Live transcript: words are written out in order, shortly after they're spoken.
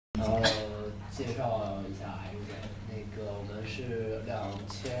介绍一下还是那个我们是2012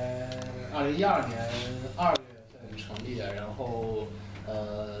年2月份成立的，然后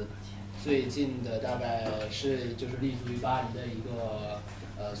最近的大概是就是立足于巴黎的一个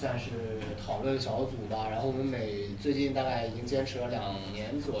算是讨论小组吧，然后我们最近大概已经坚持了2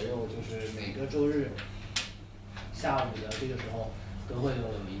年左右，就是每个周日下午的这个时候都会有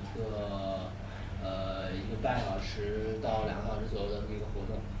一个半小时到2个小时左右的这么一个活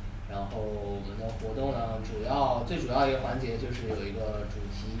动。然后我们的活动呢，最主要一个环节就是有一个主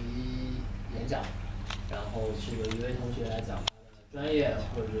题演讲，然后是由一位同学来讲他的专业，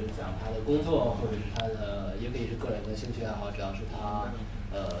或者是讲他的工作，或者是他的也可以是个人的兴趣爱好，只要是他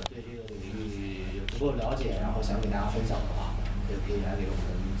对这个领域有足够了解，然后想给大家分享的话，就可以来给我们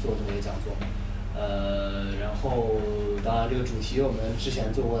做这么一个讲座。然后当然这个主题我们之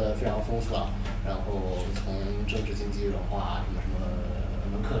前做过的非常丰富了，然后从政治、经济、文化什么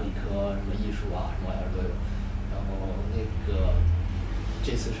文科、理科，什么艺术啊，什么玩意儿都有。然后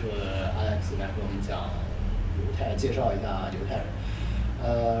这次是 Alex 来给我们讲介绍一下犹太人。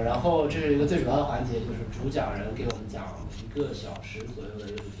然后这是一个最主要的环节，就是主讲人给我们讲1个小时左右的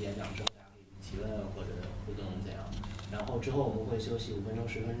一个主题演讲之后，大家可以提问或者互动这样。然后之后我们会休息5分钟、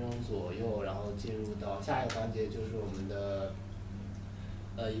10分钟左右，然后进入到下一个环节，就是我们的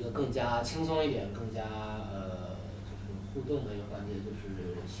一个更加轻松一点、更加就是互动的一个环节，就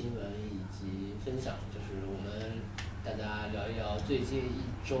是新闻以及分享，就是我们大家聊一聊最近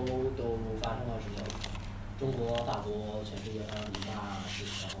1周都发生了什么，中国、法国、全世界发生什么大事，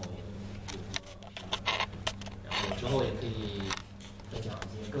然后有什么，然后之后也可以分享一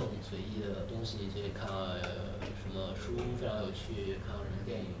些更随意的东西，可以看什么书非常有趣，看什么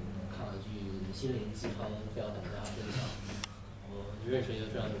电影，看了句心灵鸡汤，非常等大家分享。我认识一个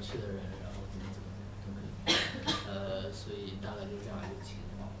非常有趣的人，然后怎么都可以。所以大概就是这样一个情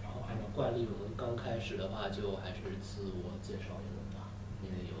况。然后按照惯例，我们刚开始的话就还是自我介绍一轮吧，因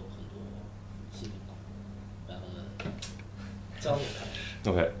为有很多新面孔。然后呢，交流开始。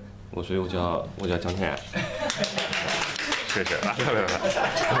OK， 所以我叫江天然。是没有，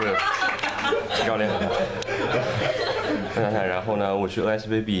教练。然后呢，我是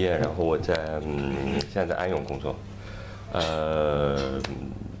ESB 毕业，然后我现在在安永工作。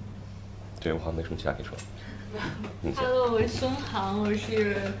对，我好像没什么其他可以说。Hello， 我是孙航，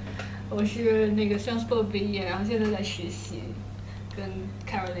我是那个 Transport 毕业，然后现在在实习，跟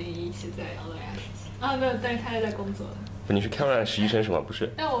Caroline 一起在澳大利亚实习。没有，但是他也在工作。不，你是 Caroline 实习生是吗？不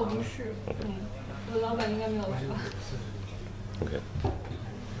是。但我不是，我老板应该没有来吧。OK。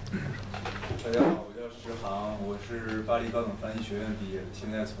大家好，我叫石航，我是巴黎高等翻译学院毕业的，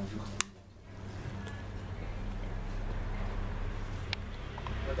现在从事口译。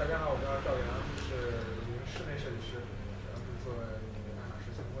大家好，我叫赵阳，是一名室内设计师，主要是做爱马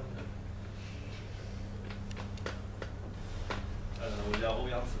仕相关的。我叫欧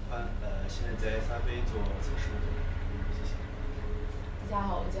阳子宽，现在在撒贝做测试。谢谢。大家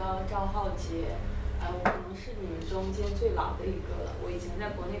好，我叫赵浩杰。我可能是你们中间最老的一个了。我以前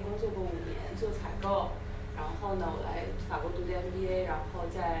在国内工作过5年，做采购，然后呢，我来法国读的 MBA， 然后后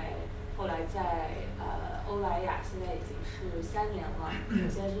来在欧莱雅，现在已经是3年了。我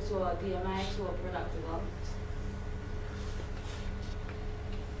现在是做 DMI， 做 Product Development。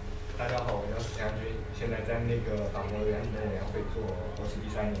大家好，我叫史阳军，现在在那个法国原子能委员会做博士第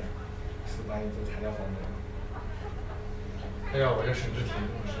3年，是关于做材料方面。大家好，我叫沈志廷，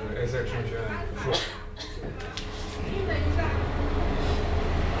我是 ASX 生物学院读硕。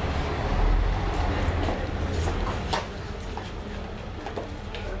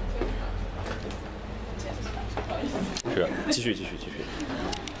是，继续。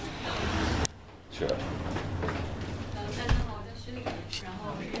是。大家好，我叫徐丽，然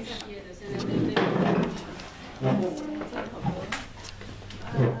后我是ASX 毕业的，现在在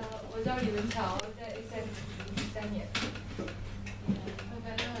我叫李文乔，在 ASX 第3年。大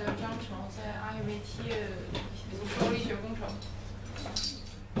家好，我叫张成，在 RMIT 读力学工程。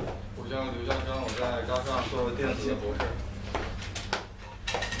我叫刘江生，我在高上做电子博士。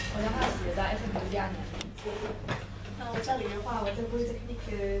我叫浩杰，在 ASX 读第2年。我叫李仁化，我在波士顿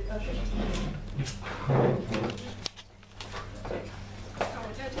硕士题。我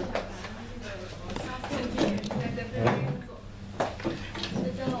叫陈小凡，现在在菲律宾工作。大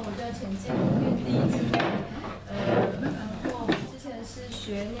家好，我叫陈静，我也第1期。然后之前是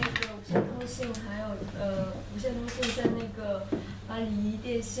学那个无线通信，还有无线通信在那个巴黎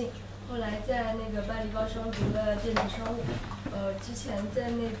电信，后来在那个巴黎包商读了电子商务。之前在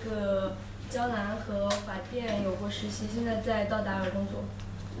那个娇兰和法电有过实习，现在在道达尔工作。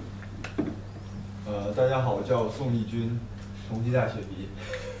大家好，我叫宋义军，同济大学毕业。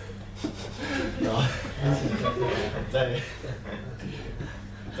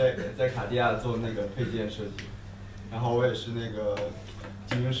在卡地亚做那个配件设计，然后我也是那个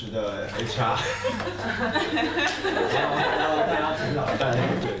金鹰石的 HR。大家听到。对，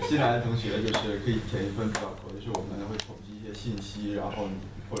新来的同学就是可以填一份表格，就是我们会统计一些信息，然后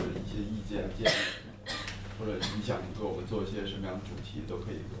或者一些意见建议，或者你想给我们做一些什么样的主题，都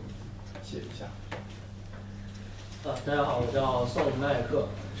可以给我们写一下。大家好，我叫宋麦克，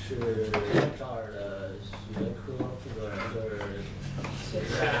是这儿的学科负责人，就是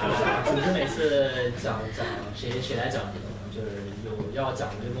组织每次讲谁来讲就是有要讲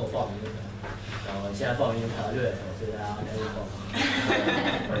的就跟我报名就可以。然后现在报名排队，所以大家赶紧报名。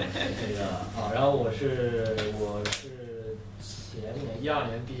然后我是前年12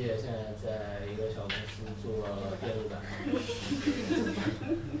年毕业，现在在一个小公司做编录版。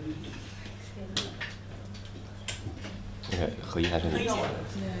何一还是你？我叫何一，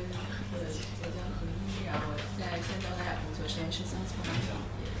然后我在现在大雅工作实验室相关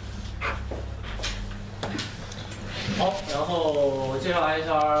好，然后介绍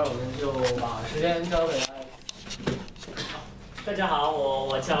HR， 我们就把时间交给 Alex。大家好，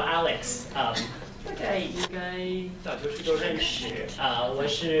我叫 Alex， 大概应该早就是都认识，我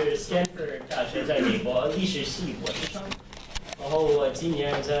是 Stanford 大学在美国历史系博士生，然后我今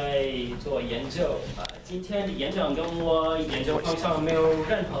年在做研究，今天的演讲跟我研究方向没有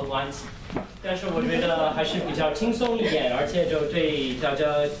任何关系，但是我觉得还是比较轻松一点，而且就对大家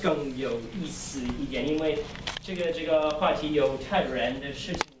更有意思一点，因为这个话题犹太人的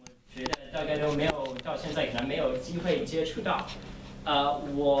事情，我觉得大概都没有到现在可能没有机会接触到。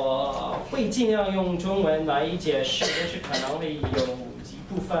我会尽量用中文来解释，但是可能会有几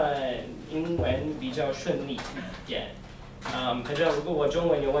部分英文比较顺利一点。反正如果我中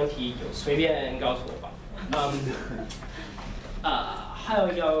文有问题，就随便告诉我吧。还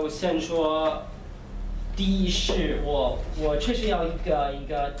有要先说，第一是我确实要一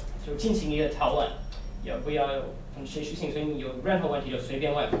个就进行一个讨论，也不要很学术性，所以你有任何问题就随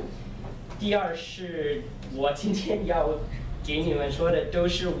便问。第二是我今天要给你们说的都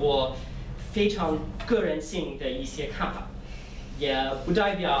是我非常个人性的一些看法，也不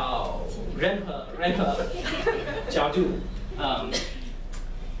代表任何角度，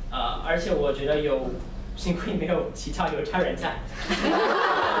而且我觉得幸亏没有其他犹太人在，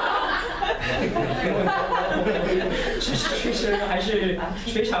确实还是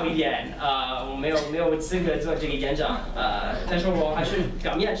缺少一点，我没有资格做这个演讲，但是我还是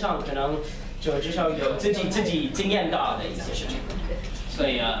表面上可能就至少有自己经验到的一些事情，所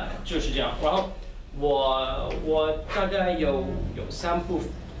以就是这样。然后我大概有3部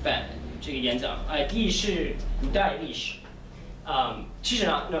分这个演讲，第一是古代历史，其实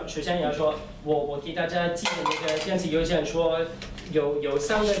呢，首先你要说，我给大家寄的那个电子邮件说有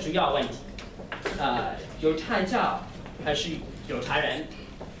3个主要问题，犹太教还是犹太人，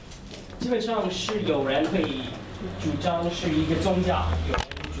基本上是有人会主张是一个宗教，有人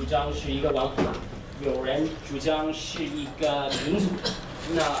主张是一个文化，有人主张是一个民族。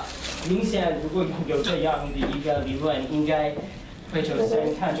那明显如果有这样的一个理论，应该会首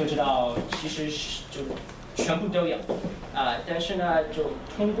先看就知道，其实是就全部都有。但是呢，就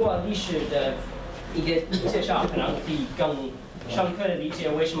通过历史的一个介绍，可能可以更深刻的理解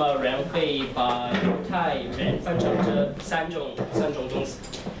为什么人会把犹太人分成这三种东西。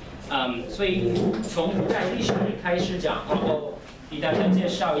所以从古代历史开始讲，然后给大家介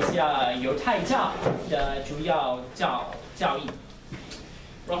绍一下犹太教的主要教义。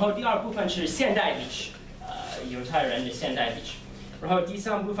然后第2部分是现代历史，犹太人的现代历史。然后第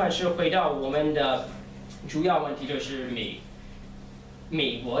3部分是回到我们的主要问题，就是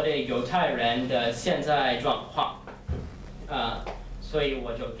美国的犹太人的现在状况。所以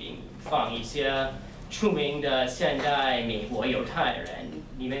我就给你放一些出名的现代美国犹太人，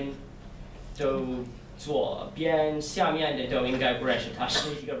你们都左边下面的都应该不认识，他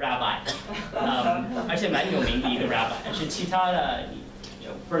是一个 rabbi， 而且蛮有名的一个 rabbi， 是其他的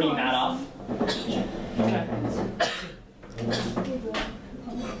Bernie Madoff，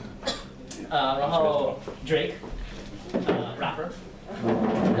 然后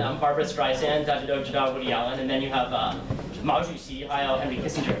Drake，rapper，Barbra Streisand， 大家都知道 Woody Allen，and then you have 毛主席还有 Henry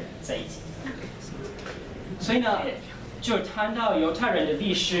Kissinger 在一起。所以呢，就谈到犹太人的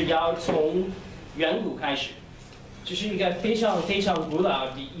历史，要从远古开始，这是一个非常非常古老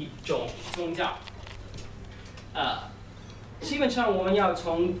的一种宗教。基本上我们要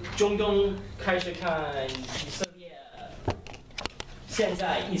从中东开始看以色列，现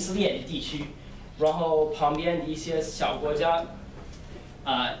在以色列的地区，然后旁边的一些小国家。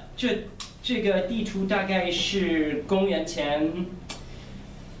这个地图大概是公元前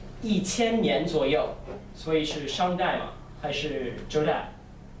1000年左右，所以是商代嘛，还是周代？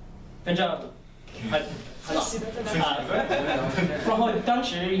反正很老。然后当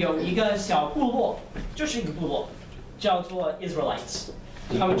时有一个小部落，就是一个部落，叫做 Israelites，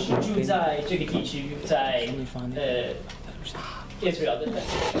 他们是住在这个地区，在Israel 的，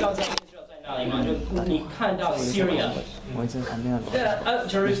知道在 Israel 在哪里吗？就你看到 Syria，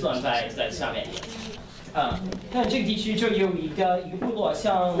 Jerusalem 在下面。但这个地区就有一个部落，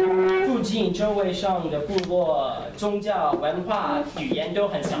像附近周围上的部落，宗教、文化、语言都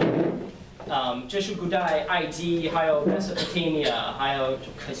很像。这是古代埃及，还有 Mesopotamia， 还有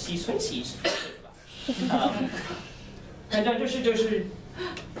可西孙西，对吧？反正就是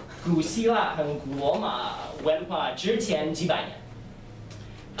古希腊和古罗马文化之前几百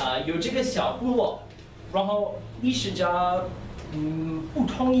年。有这个小部落，然后历史家不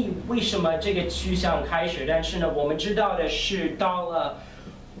同意为什么这个趋向开始，但是呢，我们知道的是到了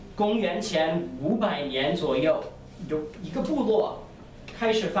公元前500年左右，有一个部落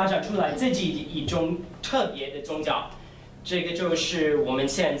开始发展出来自己一种特别的宗教，这个就是我们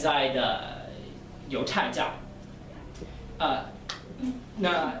现在的犹太教。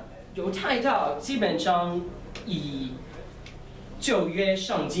那犹太教基本上以旧约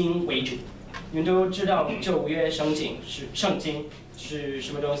圣经为主，你们都知道旧约圣经是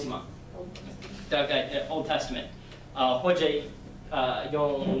什么东西吗？大概Old Testament， 或者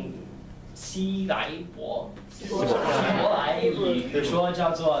用希伯来语说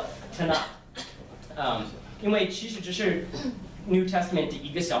叫做 Tanakh， 因为其实只是 New Testament 的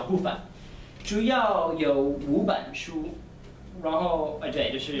一个小部分，主要有5本书，然后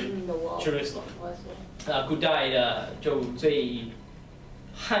对，就是 Jerusalem， 古代的就最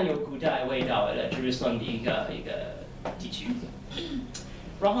很有古代味道的 Jerusalem 的一个地区，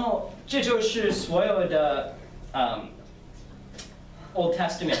然后这就是所有的Old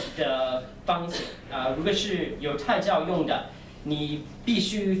Testament 的方式。如果是犹太教用的，你必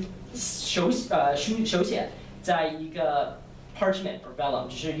须手写在一个 parchment or vellum，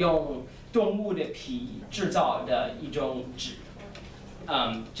 就是用动物的皮制造的一种纸，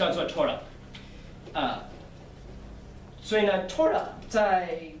叫做 Torah。所以呢 ，Torah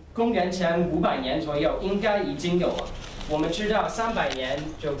在公元前500年左右应该已经有了。我们知道300年，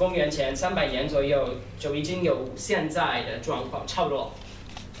就公元前300年左右就已经有现在的状况，差不多。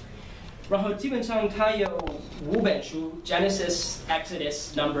然后基本上它有5本书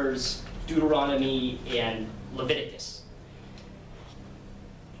 ：Genesis、Exodus、Numbers、Deuteronomy and Leviticus。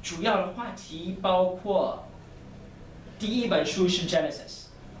主要的话题包括第1本书是 Genesis，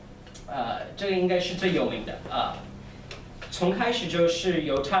 这个应该是最有名的从开始就是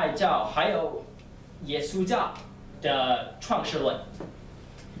犹太教还有耶稣教的创世论，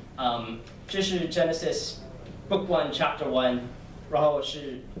这是 Genesis Book 1 Chapter 1， 然后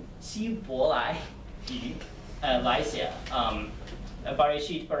是希伯来语来写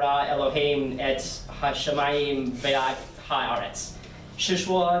，Bereshit bara Elohim et hashamayim ve'at haaretz， 是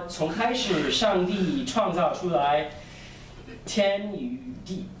说从开始上帝创造出来天与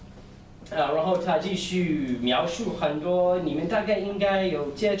地。然后他继续描述很多你们大概应该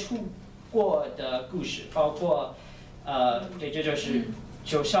有接触过的故事，包括对，这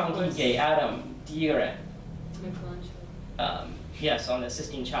就上帝给 Adam 第一个人，Yes on the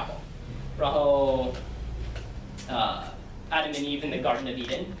Sistine Chapel， 然后Adam and Eve in the Garden of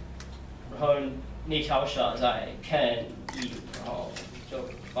Eden， 然后那条蛇在看Eve，然后就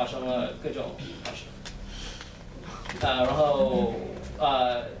发生了各种好事，然后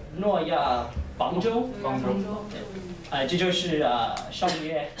诺亚方舟，这就是上个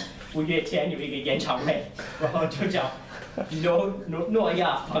月5月天有一个演唱会，然后就叫诺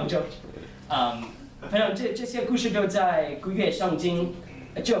亚方舟，反正这些故事都在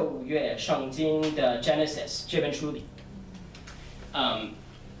旧约圣经的 Genesis 这本书里，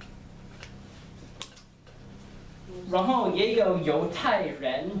然后也有犹太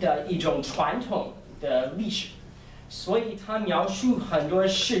人的一种传统的历史。所以他描述很多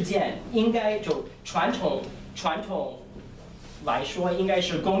事件，应该就传统来说，应该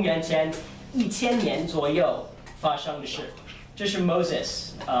是公元前1000年左右发生的事。这是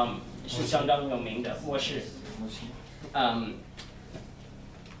Moses， 是相当有名的末世。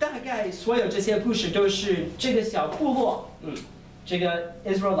大概所有这些故事都是这个小部落，这个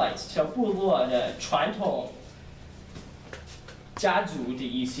Israelites 小部落的传统家族的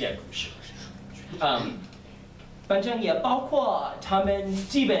一些故事，反正也包括他们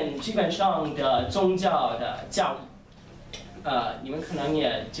基本上的宗教的教义，你们可能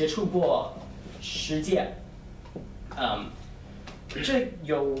也接触过十诫，这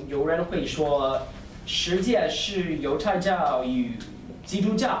有人会说十诫是犹太教与基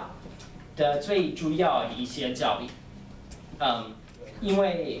督教的最主要的一些教义。因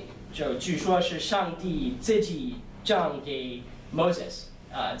为就据说是上帝自己降给 Moses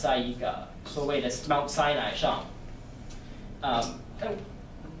在一个所谓的 Mount Sinai 上，但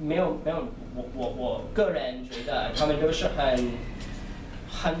没有，我个人觉得他们都是很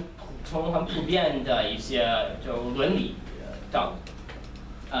普通、很普遍的一些就伦理道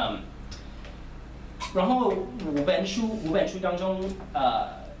理。然后五本书当中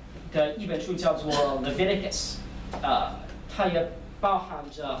的一本书叫做 Leviticus， 它也包含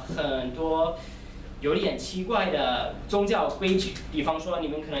着很多有点奇怪的宗教规矩，比方说你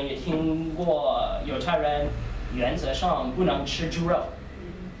们可能也听过犹太人原则上不能吃猪肉，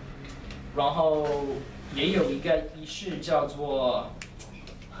然后也有一个仪式叫做，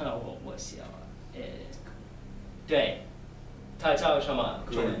我写了，对，它叫什么？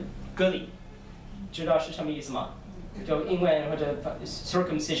割礼，知道是什么意思吗？就英文或者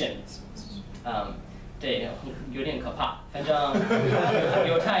circumcision， 对，有点可怕。反正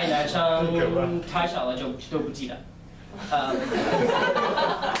犹太男生太少了就都不记得。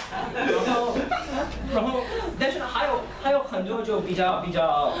然后，但是还有很多就比较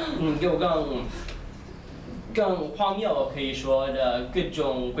有更荒谬可以说的各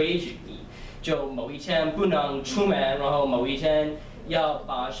种规矩。就某一天不能出门，然后某一天要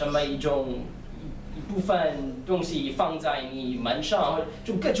把什么一部分东西放在你门上，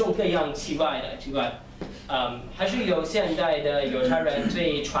就各种各样奇怪。还是有现代的犹太人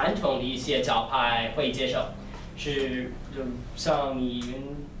最传统的一些教派会接受，是就像你们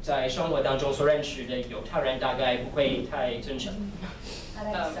在生活当中所认识的犹太人大概不会太遵守。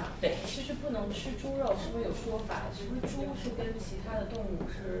对，其实不能吃猪肉，是不是有说法？是不是猪是跟其他的动物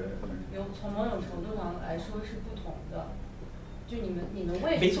是从某种程度上来说是不同的？就你们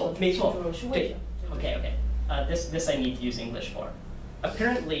为什么吃猪肉是为什么 ？Okay. This I need to use English for.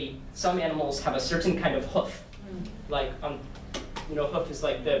 Apparently, some animals have a certain kind of hoof, like hoof is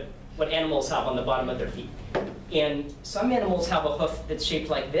like what animals have on the bottom of their feet, and some animals have a hoof that's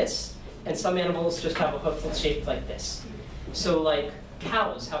shaped like this, and some animals just have a hoof that's shaped like this. So like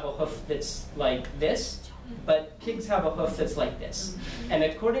cows have a hoof that's like this, but pigs have a hoof that's like this. And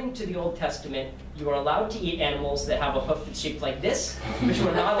according to the Old Testament, you are allowed to eat animals that have a hoof that's shaped like this, but you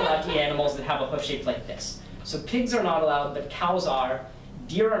are not allowed to eat animals that have a hoof shaped like this. So pigs are not allowed, but cows are.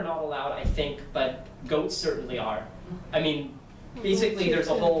 Deer are not allowed, I think, but goats certainly are. I mean, basically there's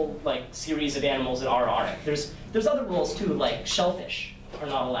a whole series of animals that aren't. There's other rules too, like shellfish are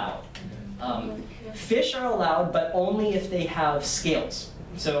not allowed. Fish are allowed, but only if they have scales.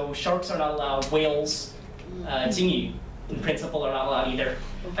 So sharks are not allowed, whales, 鲸鱼, in principle, are not allowed either.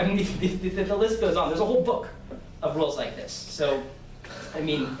 I mean, the list goes on. There's a whole book of rules like this. So, I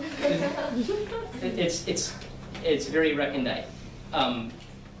mean, it's very recondite.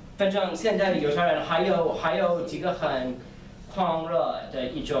 反正现在的犹太人还有几个很狂热的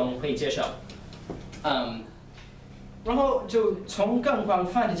一种会接受。然后就从更广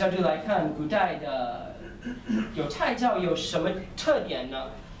泛的角度来看，古代的犹太教有什么特点呢？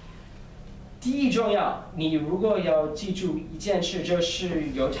第一重要，你如果要记住一件事，就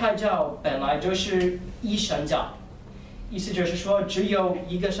是犹太教本来就是一神教，意思就是说只有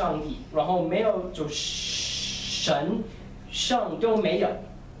一个上帝，然后没有就神圣都没有，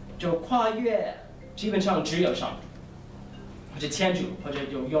就跨越基本上只有上帝，或者天主，或者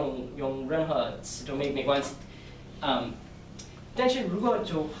用任何词都没关系。但是如果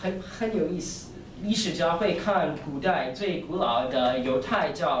就很有意思，历史家会看古代最古老的犹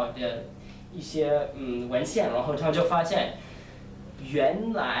太教的一些文献，然后他就发现，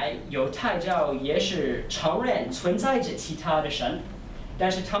原来犹太教也是承认存在着其他的神，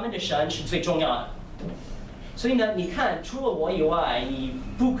但是他们的神是最重要的。所以呢，你看，除了我以外，你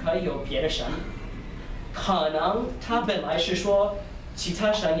不可以有别的神。可能他本来是说其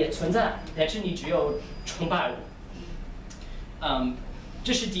他神也存在，但是你只有崇拜我。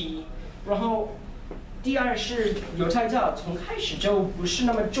这是第一。然后第二是犹太教从开始就不是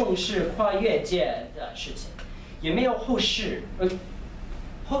那么重视跨越界的事情，也没有后世，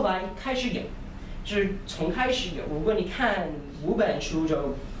后来开始有，就是从开始有。如果你看5本书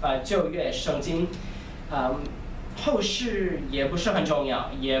就旧约圣经，后世也不是很重要，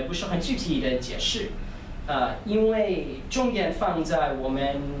也不是很具体的解释，因为重点放在我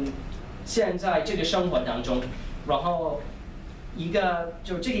们现在这个生活当中，然后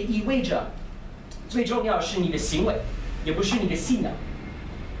就这个意味着最重要是你的行为，也不是你的信仰。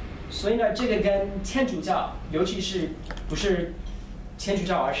所以呢，这个跟天主教，尤其是不是天主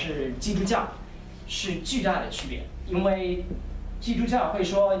教而是基督教，是巨大的区别。因为基督教会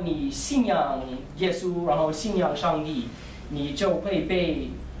说你信仰耶稣，然后信仰上帝，你就会被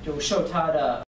就受他的